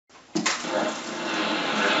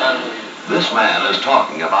This man is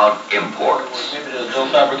talking about imports. Maybe they'll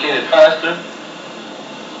fabricate it faster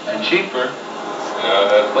and cheaper.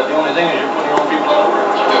 But the only thing is you're putting your own people out of work.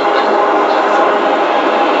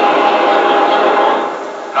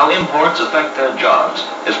 How imports affect their jobs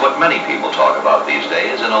is what many people talk about these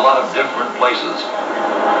days in a lot of different places.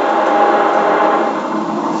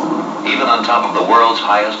 Even on top of the world's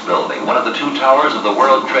highest building, one of the two towers of the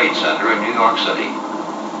World Trade Center in New York City.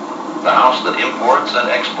 The house that imports and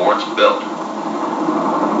exports built.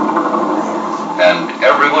 And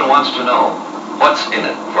everyone wants to know, what's in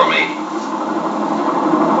it for me?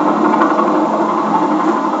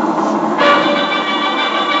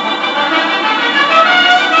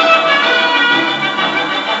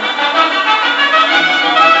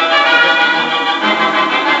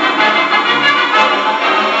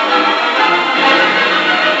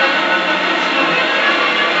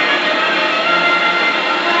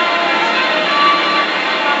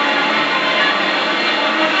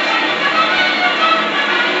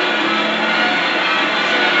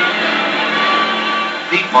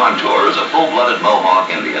 Montour is a full-blooded Mohawk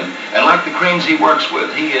Indian, and like the cranes he works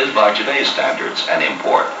with, he is, by today's standards, an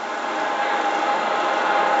import.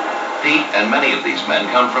 Pete and many of these men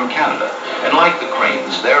come from Canada, and like the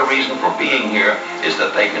cranes, their reason for being here is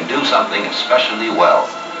that they can do something especially well.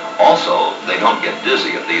 Also, they don't get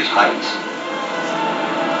dizzy at these heights.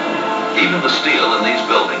 Even the steel in these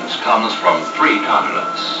buildings comes from 3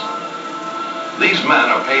 continents. These men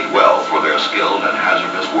are paid well for their skilled and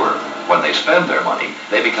hazardous work. When they spend their money,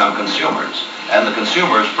 they become consumers. And the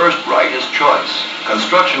consumer's first right is choice.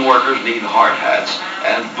 Construction workers need hard hats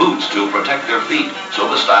and boots to protect their feet, so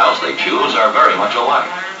the styles they choose are very much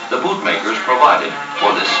alike. The boot makers provided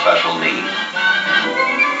for this special need.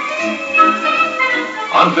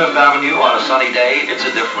 On Fifth Avenue on a sunny day, it's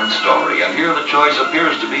a different story, and here the choice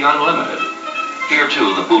appears to be unlimited. Here,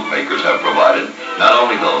 too, the bootmakers have provided. Not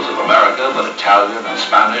only those of America, but Italian and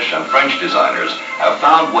Spanish and French designers have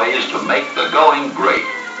found ways to make the going great.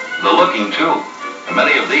 The looking, too. And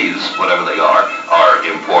many of these, whatever they are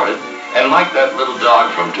imported. And like that little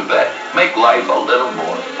dog from Tibet, make life a little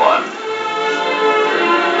more fun.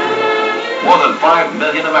 More than 5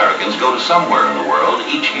 million Americans go to somewhere in the world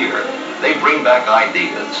each year. They bring back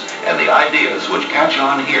ideas, and the ideas which catch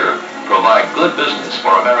on here provide good business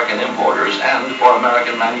for American importers and for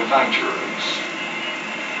American manufacturers.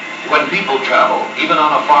 When people travel, even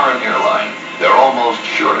on a foreign airline, they're almost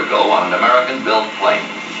sure to go on an American-built plane.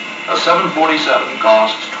 A 747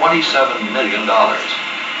 costs $27 million.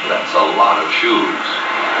 That's a lot of shoes.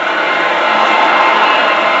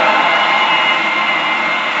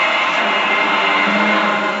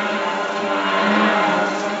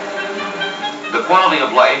 The quality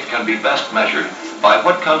of life can be best measured by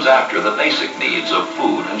what comes after the basic needs of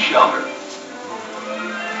food and shelter.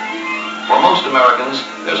 For most Americans,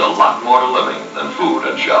 there's a lot more to living than food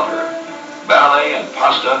and shelter. Ballet and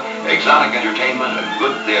pasta, exotic entertainment and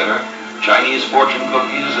good theater, Chinese fortune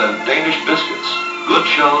cookies and Danish biscuits, good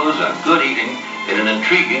shows and good eating in an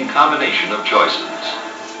intriguing combination of choices.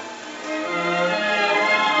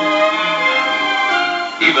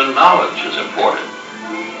 Even knowledge is important.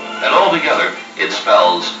 And altogether, it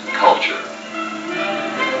spells culture.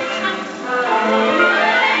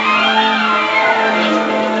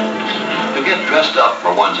 To get dressed up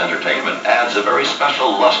for one's entertainment adds a very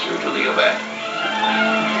special luster to the event.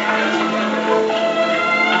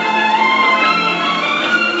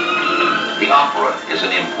 The opera is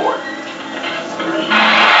an import.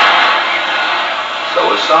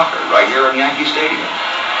 So is soccer, right here in Yankee Stadium.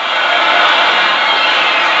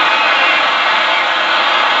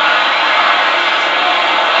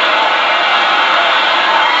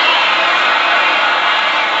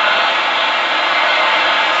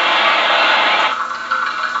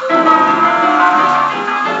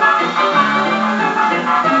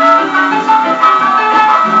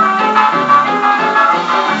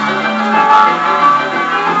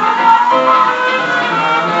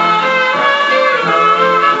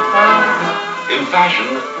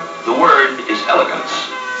 Fashion, the word is elegance.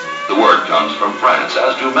 The word comes from France,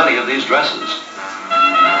 as do many of these dresses.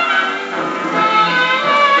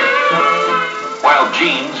 While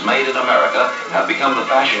jeans made in America have become the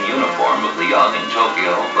fashion uniform of the young in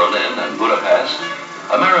Tokyo, Berlin, and Budapest,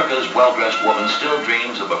 America's well-dressed woman still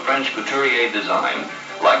dreams of a French couturier design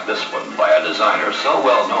like this one by a designer so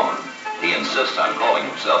well known, he insists on calling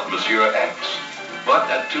himself Monsieur X.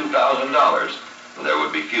 But at $2,000, there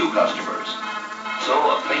would be few customers. So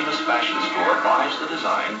a famous fashion store buys the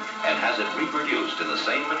design and has it reproduced in the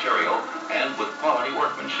same material and with quality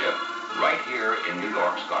workmanship right here in New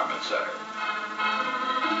York's Garment Center.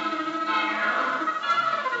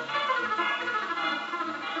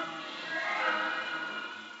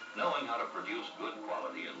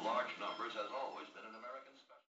 numbers has always